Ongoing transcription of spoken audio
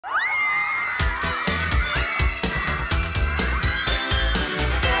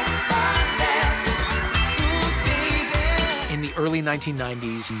the early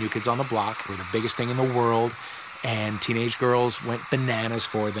 1990s, New Kids on the Block were the biggest thing in the world, and teenage girls went bananas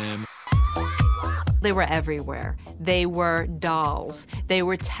for them. They were everywhere. They were dolls. They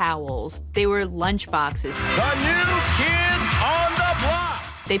were towels. They were lunchboxes. The New Kids on the Block!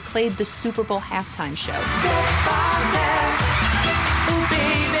 They played the Super Bowl halftime show.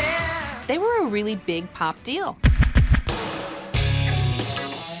 They were a really big pop deal.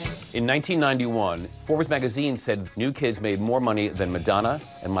 In 1991, Forbes magazine said New Kids made more money than Madonna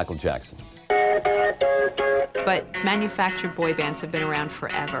and Michael Jackson. But manufactured boy bands have been around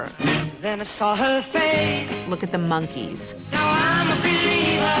forever. Then I saw her face. Look at the Monkees. Now I'm a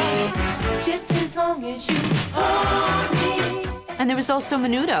believer. Just as long as you hold me. And there was also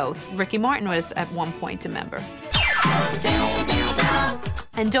Menudo. Ricky Martin was at one point a member.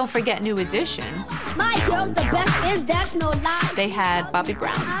 And don't forget New Edition. My girl's the best, and that's no lie. They had Bobby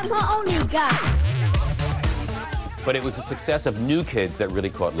Brown. I'm her only guy. But it was the success of New Kids that really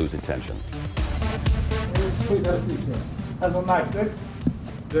caught Lou's attention. Please have a seat, sir. How's my mic? Good?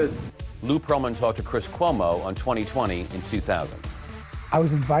 Good. Lou Pearlman talked to Chris Cuomo on 2020 in 2000. I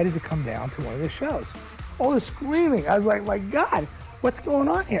was invited to come down to one of the shows. All the screaming. I was like, my God, what's going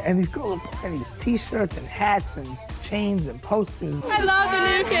on here? And these girls are wearing these T-shirts and hats and chains and posters. I love the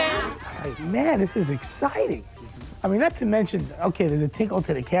New Kids. I was like, man, this is exciting. I mean, not to mention, okay, there's a tinkle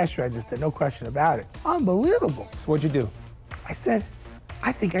to the cash register, no question about it. Unbelievable. So what'd you do? I said,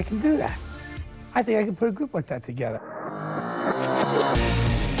 I think I can do that. I think I can put a group like that together.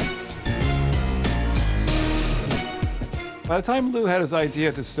 By the time Lou had his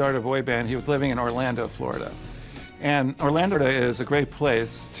idea to start a boy band, he was living in Orlando, Florida. And Orlando is a great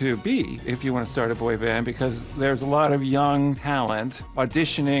place to be if you want to start a boy band because there's a lot of young talent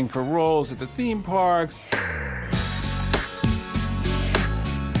auditioning for roles at the theme parks.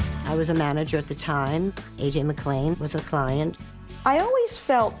 I was a manager at the time. A.J. McLean was a client. I always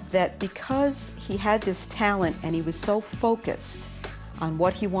felt that because he had this talent and he was so focused on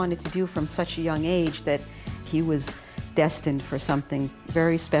what he wanted to do from such a young age that he was destined for something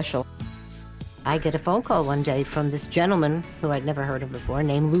very special. I get a phone call one day from this gentleman who I'd never heard of before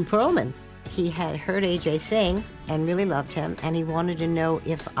named Lou Pearlman. He had heard A.J. sing and really loved him, and he wanted to know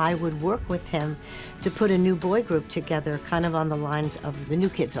if I would work with him to put a new boy group together, kind of on the lines of the New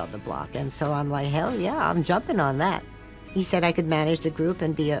Kids on the Block. And so I'm like, hell yeah, I'm jumping on that. He said I could manage the group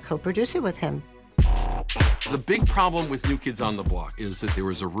and be a co-producer with him. The big problem with New Kids on the Block is that there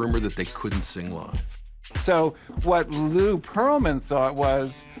was a rumor that they couldn't sing live. So what Lou Pearlman thought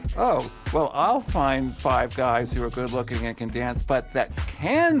was, oh, well, I'll find 5 guys who are good looking and can dance, but that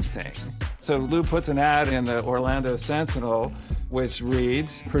can sing. So Lou puts an ad in the Orlando Sentinel, which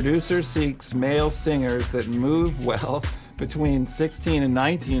reads, producer seeks male singers that move well between 16 and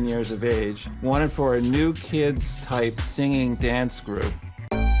 19 years of age, wanted for a New Kids type singing dance group.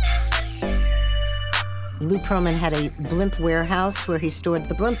 Lou Pearlman had a blimp warehouse where he stored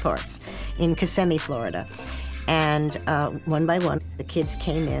the blimp parts in Kissimmee, Florida. And one by one, the kids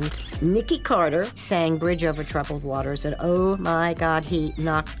came in. Nicky Carter sang Bridge Over Troubled Waters, and oh my God, he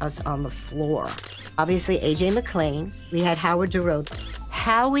knocked us on the floor. Obviously, A.J. McLean. We had Howard DeRoe.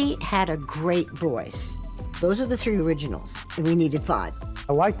 Howie had a great voice. Those are the 3 originals, and we needed 5.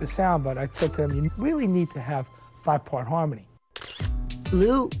 I liked the sound, but I said to him, you really need to have 5-part harmony.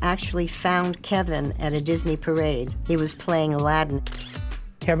 Lou actually found Kevin at a Disney parade. He was playing Aladdin.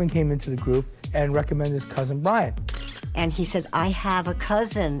 Kevin came into the group and recommended his cousin Brian. And he says, I have a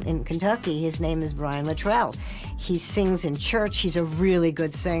cousin in Kentucky. His name is Brian Luttrell. He sings in church. He's a really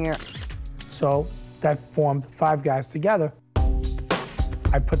good singer. So that formed 5 guys together.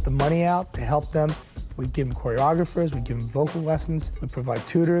 I put the money out to help them. We give them choreographers, we give them vocal lessons, we provide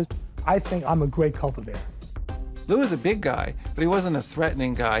tutors. I think I'm a great cultivator. Lou was a big guy, but he wasn't a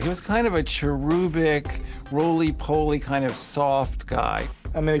threatening guy. He was kind of a cherubic, roly-poly kind of soft guy.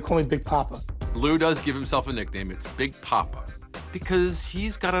 I mean, they call me Big Papa. Lou does give himself a nickname. It's Big Papa because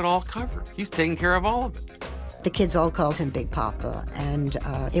he's got it all covered. He's taking care of all of it. The kids all called him Big Papa, and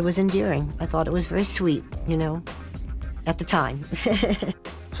it was endearing. I thought it was very sweet, you know, at the time.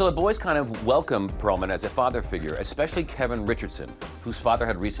 So the boys kind of welcomed Pearlman as a father figure, especially Kevin Richardson, whose father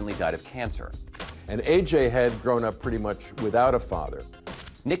had recently died of cancer. And A.J. had grown up pretty much without a father.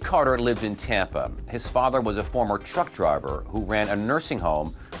 Nick Carter lived in Tampa. His father was a former truck driver who ran a nursing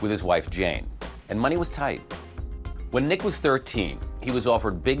home with his wife, Jane, and money was tight. When Nick was 13, he was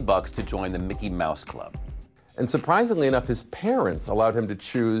offered big bucks to join the Mickey Mouse Club. And surprisingly enough, his parents allowed him to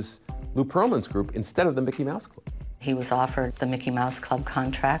choose Lou Pearlman's group instead of the Mickey Mouse Club. He was offered the Mickey Mouse Club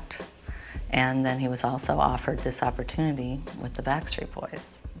contract, and then he was also offered this opportunity with the Backstreet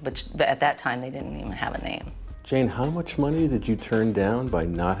Boys, which at that time they didn't even have a name. Jane, how much money did you turn down by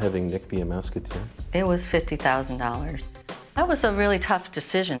not having Nick be a Mouseketeer? It was $50,000. That was a really tough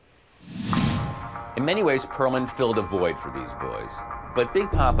decision. In many ways, Pearlman filled a void for these boys. But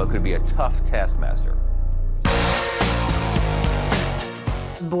Big Papa could be a tough taskmaster.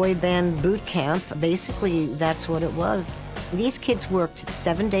 Boy band boot camp, basically that's what it was. These kids worked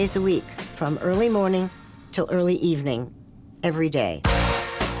 7 days a week, from early morning till early evening, every day.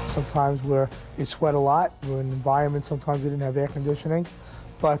 Sometimes they sweat a lot. We're in an environment, sometimes they didn't have air conditioning.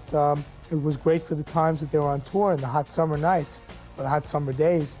 But it was great for the times that they were on tour and the hot summer nights, or the hot summer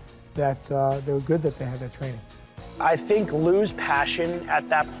days, that they were good that they had that training. I think Lou's passion at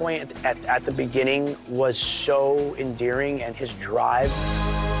that point, at the beginning, was so endearing, and his drive.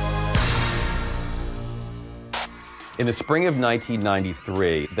 In the spring of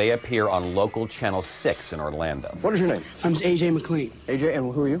 1993, they appear on local Channel 6 in Orlando. What is your name? I'm AJ McLean. AJ,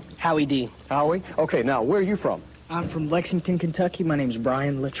 and who are you? Howie D. Howie? Okay, now, where are you from? I'm from Lexington, Kentucky. My name's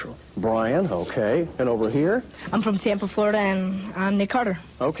Brian Littrell. Brian, okay. And over here? I'm from Tampa, Florida, and I'm Nick Carter.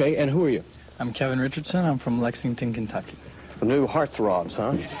 Okay, and who are you? I'm Kevin Richardson. I'm from Lexington, Kentucky. The new heartthrobs,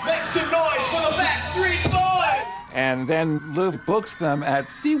 huh? Make some noise for the Backstreet Boys! And then Lou books them at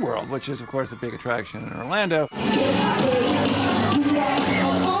SeaWorld, which is, of course, a big attraction in Orlando.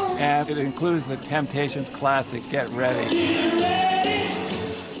 And it includes the Temptations classic, Get Ready.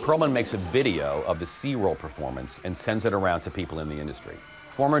 Pearlman makes a video of the SeaWorld performance and sends it around to people in the industry.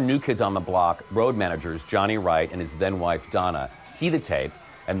 Former New Kids on the Block road managers Johnny Wright and his then-wife Donna see the tape,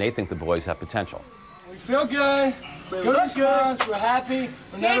 and they think the boys have potential. We feel good. Good response. We're happy.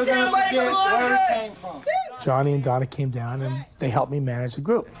 We're never going to forget where we came from. Johnny and Donna came down and they helped me manage the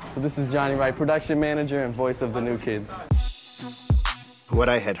group. So this is Johnny Wright, production manager and voice of the New Kids. What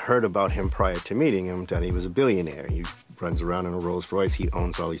I had heard about him prior to meeting him, that he was a billionaire. He runs around in a Rolls Royce. He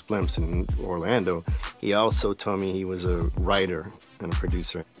owns all these blimps in Orlando. He also told me he was a writer and a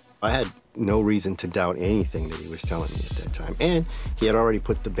producer. I had no reason to doubt anything that he was telling me at that time. And he had already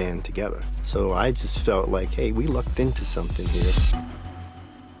put the band together. So I just felt like, hey, we lucked into something here.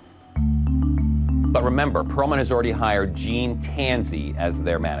 But remember, Pearlman has already hired Gene Tansey as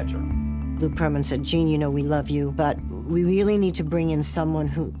their manager. Lou Pearlman said, Gene, you know, we love you, but we really need to bring in someone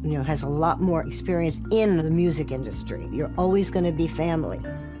who, you know, has a lot more experience in the music industry. You're always going to be family.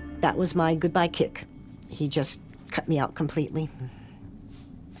 That was my goodbye kick. He just cut me out completely.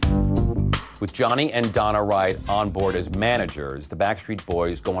 With Johnny and Donna Wright on board as managers, the Backstreet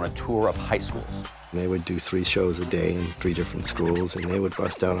Boys go on a tour of high schools. They would do 3 shows a day in 3 different schools, and they would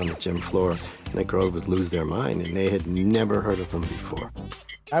bust out on the gym floor, and the girls would lose their mind, and they had never heard of them before.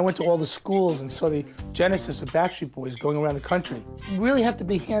 I went to all the schools and saw the genesis of Backstreet Boys going around the country. You really have to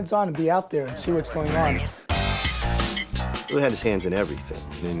be hands-on and be out there and see what's going on. He had his hands in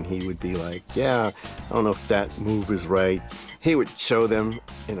everything, and he would be like, yeah, I don't know if that move is right. He would show them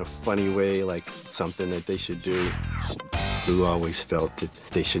in a funny way, like something that they should do. Lou always felt that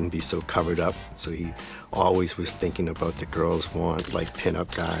they shouldn't be so covered up, so he always was thinking about the girls want, like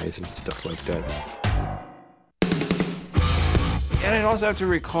pin-up guys and stuff like that. And I'd also have to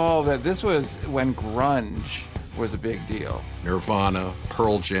recall that this was when grunge was a big deal. Nirvana,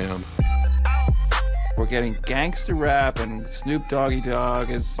 Pearl Jam. We're getting gangster rap, and Snoop Doggy Dogg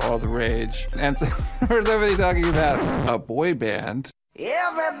is all the rage. And so there's everybody talking about a boy band.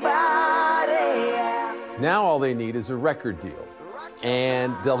 Everybody. Now all they need is a record deal,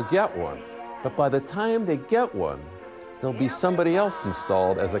 and they'll get one. But by the time they get one, there'll be somebody else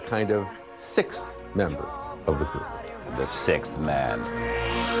installed as a kind of 6th member of the group. The 6th man.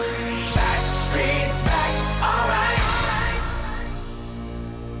 Backstreet's back, all right.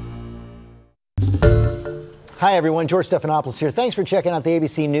 Hi everyone, George Stephanopoulos here. Thanks for checking out the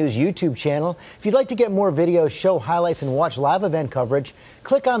ABC News YouTube channel. If you'd like to get more videos, show highlights, and watch live event coverage,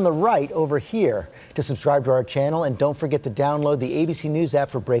 click on the right over here to subscribe to our channel, and don't forget to download the ABC News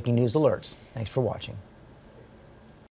app for breaking news alerts. Thanks for watching.